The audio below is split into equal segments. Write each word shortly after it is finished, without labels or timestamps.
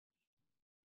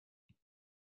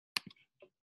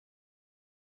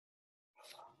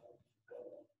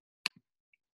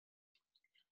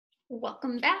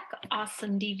Welcome back,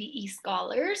 awesome DVE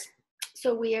scholars.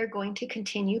 So we are going to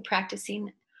continue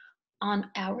practicing on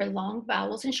our long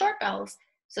vowels and short vowels.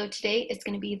 So today it's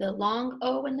going to be the long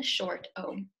O and the short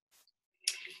O.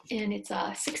 And it's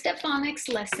a 6-step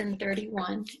phonics lesson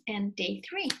 31 and day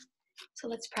 3. So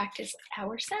let's practice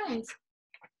our sounds.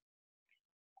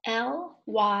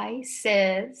 L-Y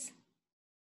says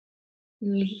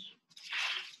li.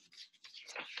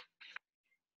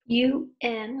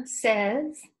 U-N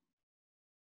says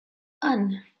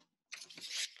un.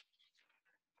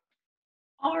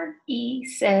 R-E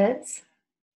says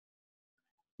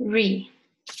re.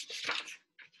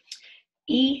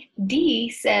 E-D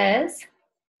says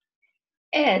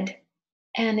ed,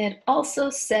 and it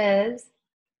also says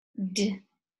d,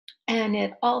 and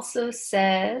it also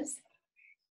says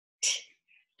t.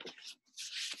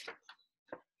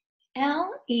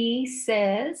 L-E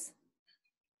says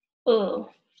u.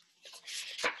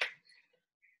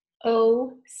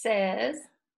 O says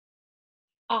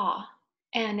ah,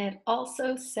 and it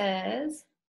also says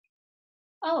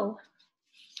o.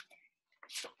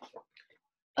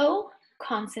 O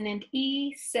consonant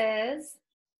E says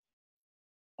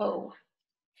o.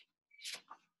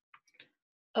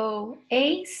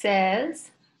 O-A says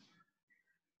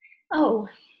o.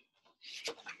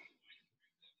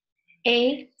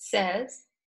 A says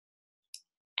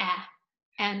a,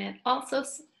 and it also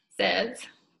says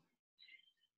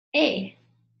a.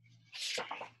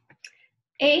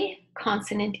 A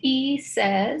consonant E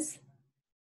says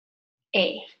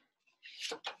a.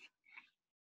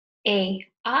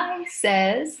 A-I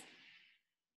says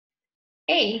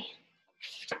a.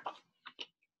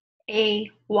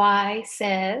 A-Y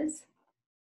says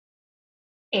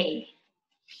a.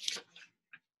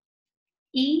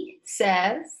 E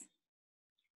says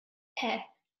e,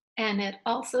 and it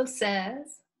also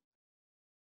says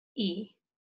e.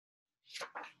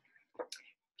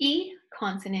 E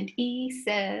consonant E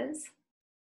says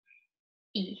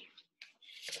e.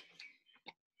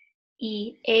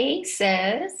 E-A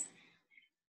says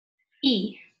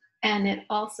e, and it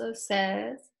also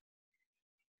says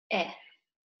e.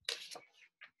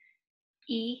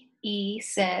 E-E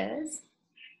says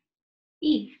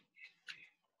e.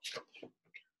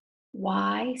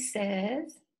 Y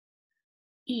says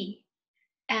e,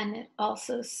 and it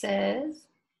also says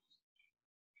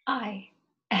I,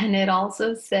 and it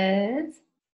also says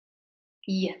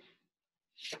y.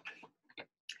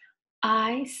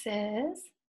 I says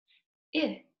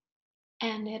I,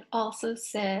 and it also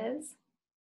says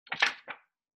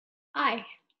I.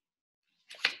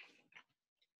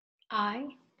 I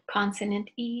consonant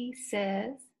E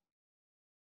says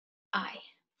I.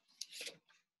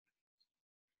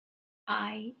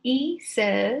 I-E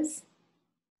says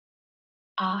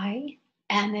I,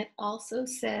 and it also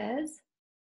says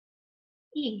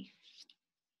E.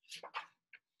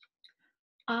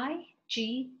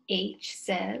 I-G-H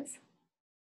says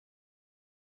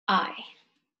I.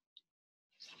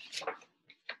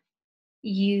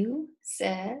 U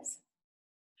says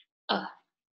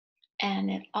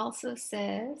and it also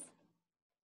says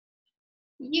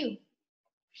U.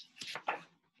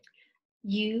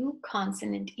 U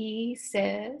consonant E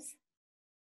says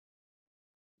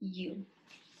U.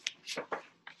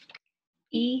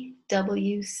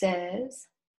 E-W says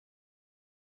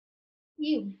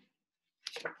U.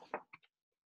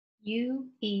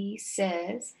 U-E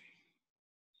says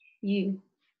U.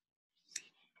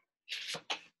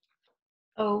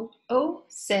 O-O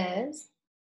says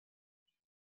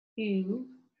U.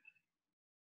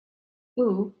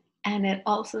 Ooh, and it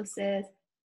also says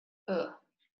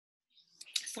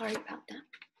Sorry about that.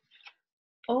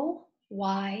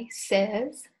 O-Y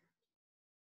says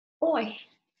oi.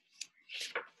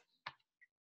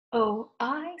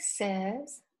 O-I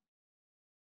says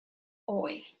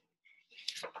oi.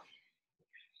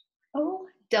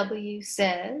 O-W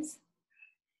says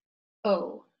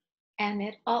O, and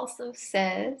it also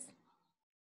says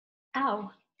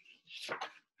ow.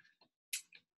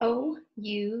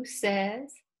 O-U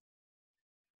says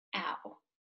ow,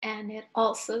 and it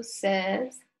also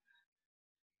says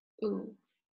ooh.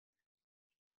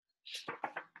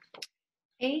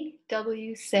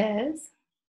 A-W says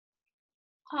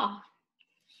ah.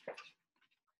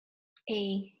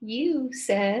 A-U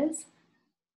says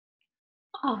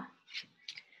ah.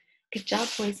 Good job,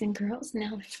 boys and girls.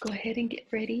 Now let's go ahead and get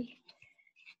ready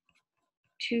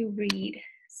to read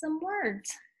some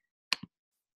words.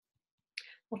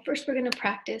 Well, first we're going to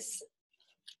practice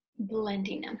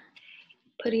blending them,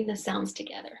 putting the sounds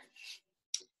together.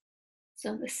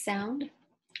 So the sound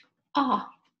ah,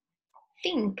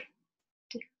 think,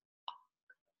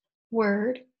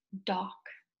 word dock,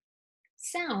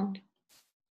 Sound,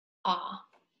 ah.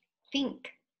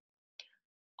 Think,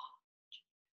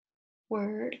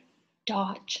 word,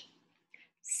 dodge.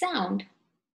 Sound,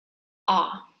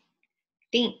 ah.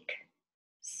 Think,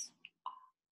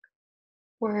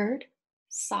 word,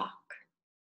 sock.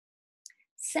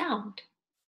 Sound,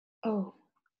 oh.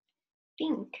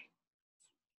 Think,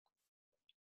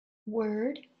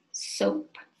 word,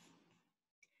 soap.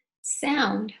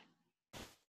 Sound,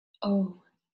 oh.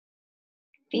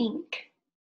 Think,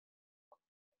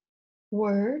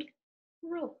 word,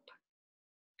 rope.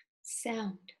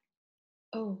 Sound,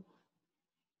 oh.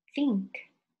 Think,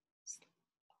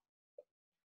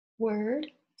 word,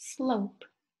 slope.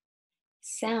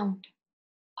 Sound,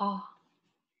 ah.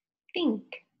 Think,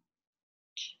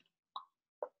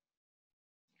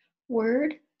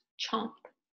 word, chomp.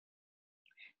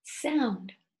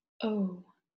 Sound, oh.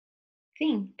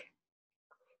 Think,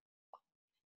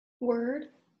 word,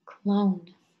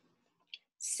 clone.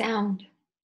 Sound,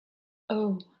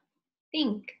 oh.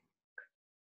 Think,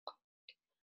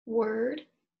 word,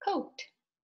 coat.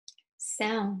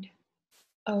 Sound,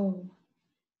 oh.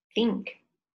 Think,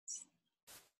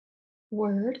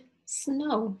 word,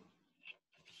 snow.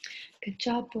 Good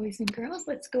job, boys and girls.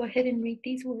 Let's go ahead and read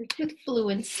these words with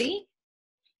fluency.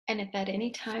 And if at any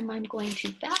time I'm going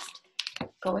too fast,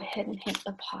 go ahead and hit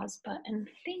the pause button.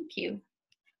 Thank you.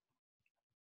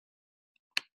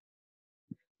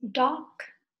 Dock,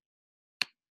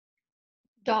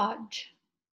 dodge,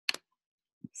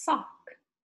 sock,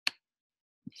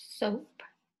 soap,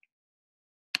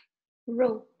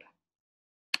 rope,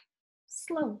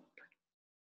 slope,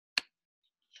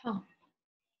 chomp,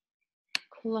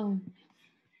 clone,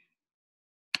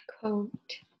 coat,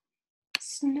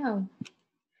 snow.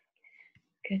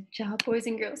 Good job, boys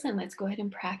and girls. And let's go ahead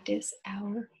and practice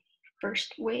our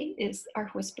first way is our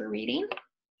whisper reading.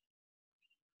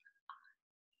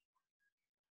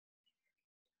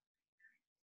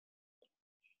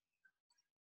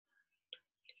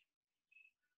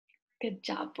 Good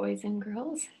job, boys and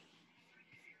girls.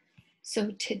 So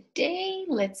today,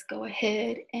 let's go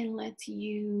ahead and let's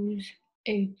use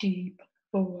a deep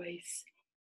voice.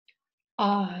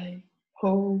 I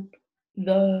hope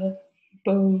the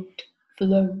boat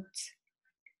floats.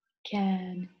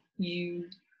 Can you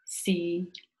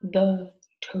see the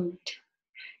tote?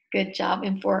 Good job.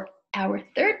 And for our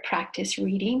third practice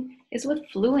reading is with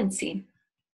fluency.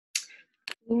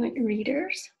 Fluent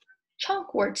readers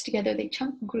chunk words together. They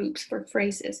chunk groups for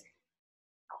phrases.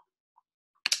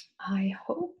 I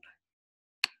hope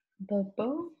the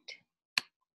boat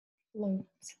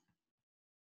floats.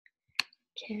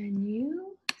 Can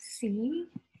you see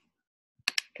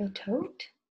the tote?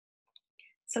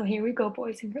 So here we go,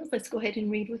 boys and girls. Let's go ahead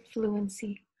and read with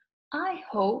fluency. I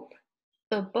hope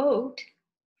the boat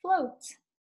floats.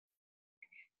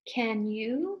 Can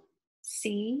you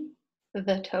see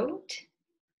the tote?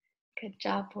 Good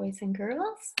job, boys and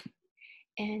girls.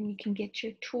 And you can get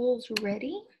your tools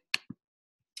ready.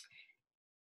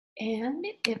 And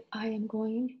if I am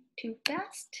going too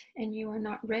fast and you are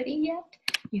not ready yet,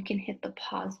 you can hit the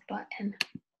pause button.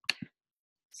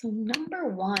 So number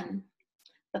one,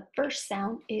 the first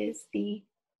sound is the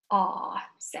ah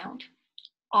sound.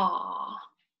 Ah.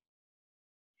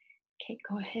 Okay,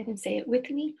 go ahead and say it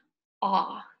with me.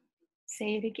 Ah.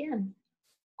 Say it again.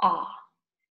 Ah.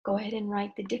 Go ahead and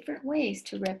write the different ways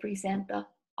to represent the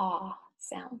ah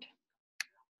sound.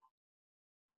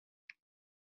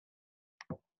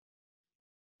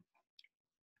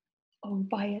 O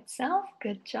by itself,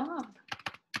 good job.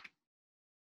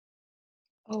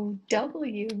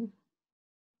 O-W.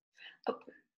 Oh,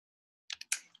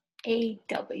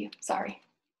 A-W, sorry.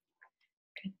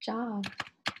 Good job.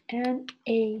 And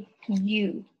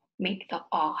A-U, make the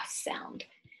ah sound.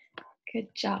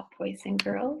 Good job, boys and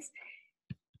girls.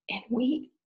 And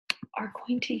we are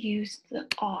going to use the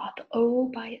ah, the O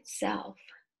by itself,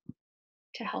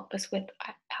 to help us with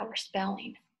our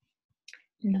spelling.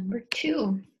 Number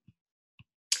two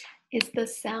is the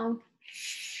sound.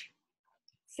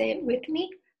 Say it with me.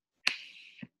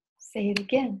 Say it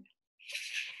again.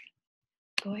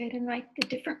 Go ahead and write the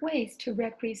different ways to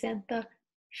represent the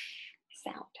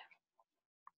sound.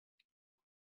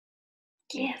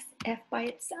 Yes, F by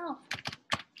itself.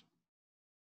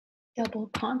 Double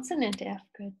consonant F,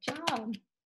 good job.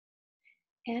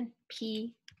 And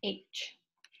PH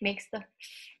makes the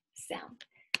sound.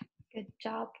 Good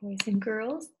job, boys and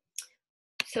girls.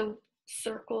 So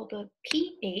circle the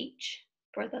PH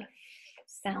for the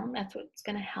sound. That's what's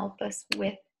going to help us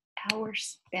with our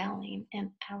spelling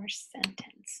and our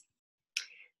sentence.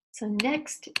 So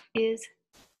next is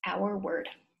our word,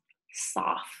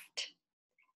 soft.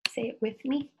 Say it with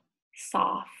me,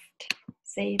 soft.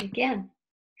 Say it again.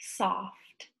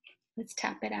 Soft. Let's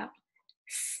tap it out.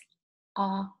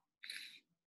 Soft.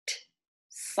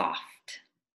 Soft.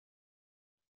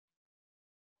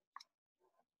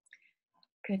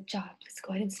 Good job. Let's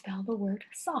go ahead and spell the word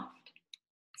soft.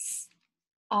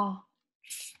 Soft.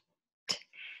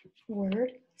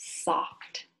 Word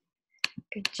soft.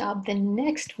 Good job. The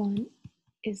next one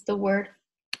is the word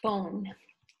phone.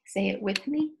 Say it with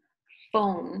me.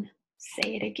 Phone.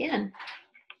 Say it again.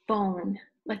 Phone.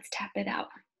 Let's tap it out.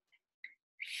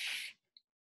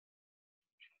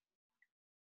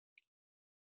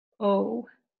 O.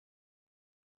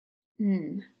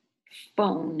 N.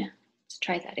 Phone. Let's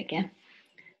try that again.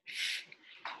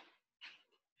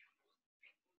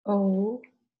 O.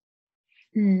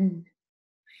 N.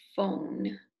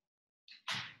 Phone.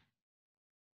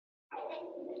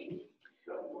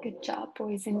 Good job,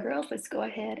 boys and girls. Let's go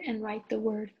ahead and write the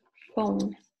word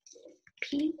phone.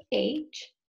 P-H-O-N,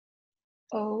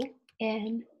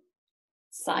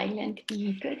 silent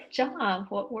E. Good job.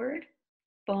 What word?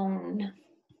 Phone.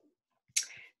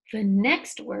 The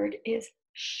next word is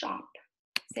shop.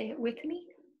 Say it with me.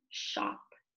 Shop.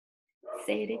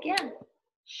 Say it again.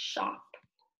 Shop.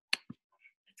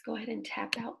 Let's go ahead and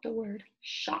tap out the word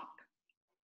shop.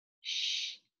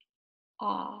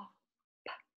 Shop.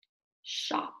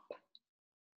 Shop.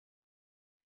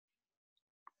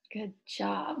 Good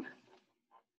job.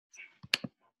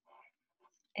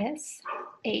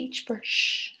 S-H for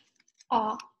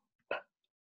sh-op.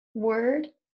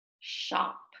 Word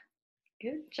shop.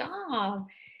 Good job.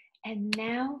 And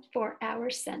now for our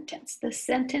sentence. The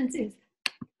sentence is,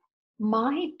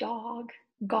 my dog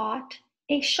got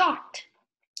a shot.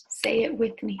 Say it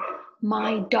with me.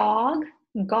 My dog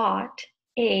got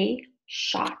a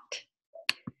shot.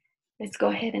 Let's go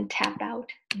ahead and tap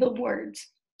out the words.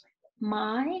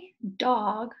 My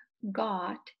dog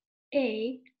got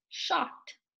a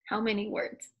shot. How many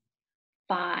words?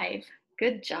 5.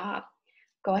 Good job.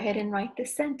 Go ahead and write the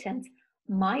sentence.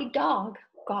 My dog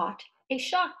got a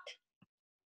shot.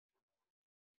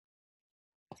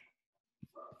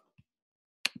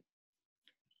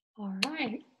 All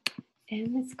right.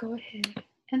 And let's go ahead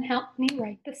and help me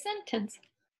write the sentence.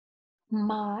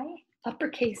 My,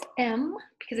 uppercase M,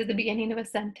 because at the beginning of a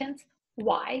sentence,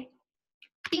 Y,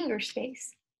 finger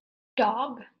space,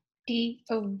 dog,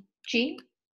 D-O-G,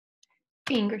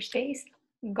 finger space,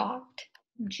 got,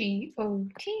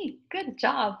 G-O-T. Good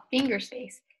job, finger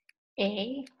space.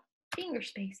 A, finger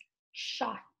space,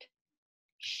 shot,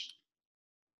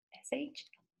 S-H,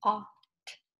 ot,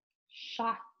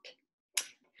 shot.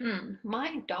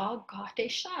 My dog got a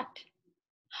shot.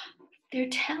 They're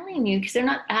telling you, because they're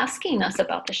not asking us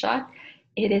about the shot.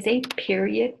 It is a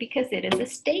period because it is a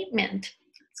statement.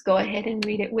 Let's go ahead and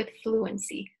read it with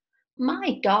fluency.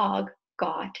 My dog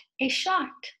got a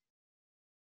shot.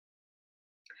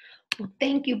 Well,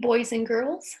 thank you, boys and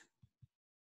girls,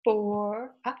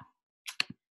 for, I'm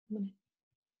gonna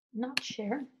not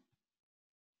share.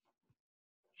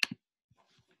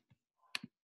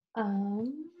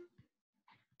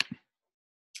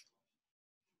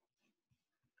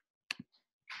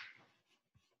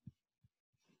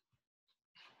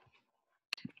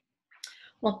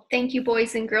 Well, thank you,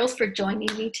 boys and girls, for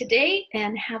joining me today,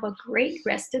 and have a great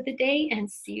rest of the day,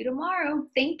 and see you tomorrow.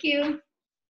 Thank you.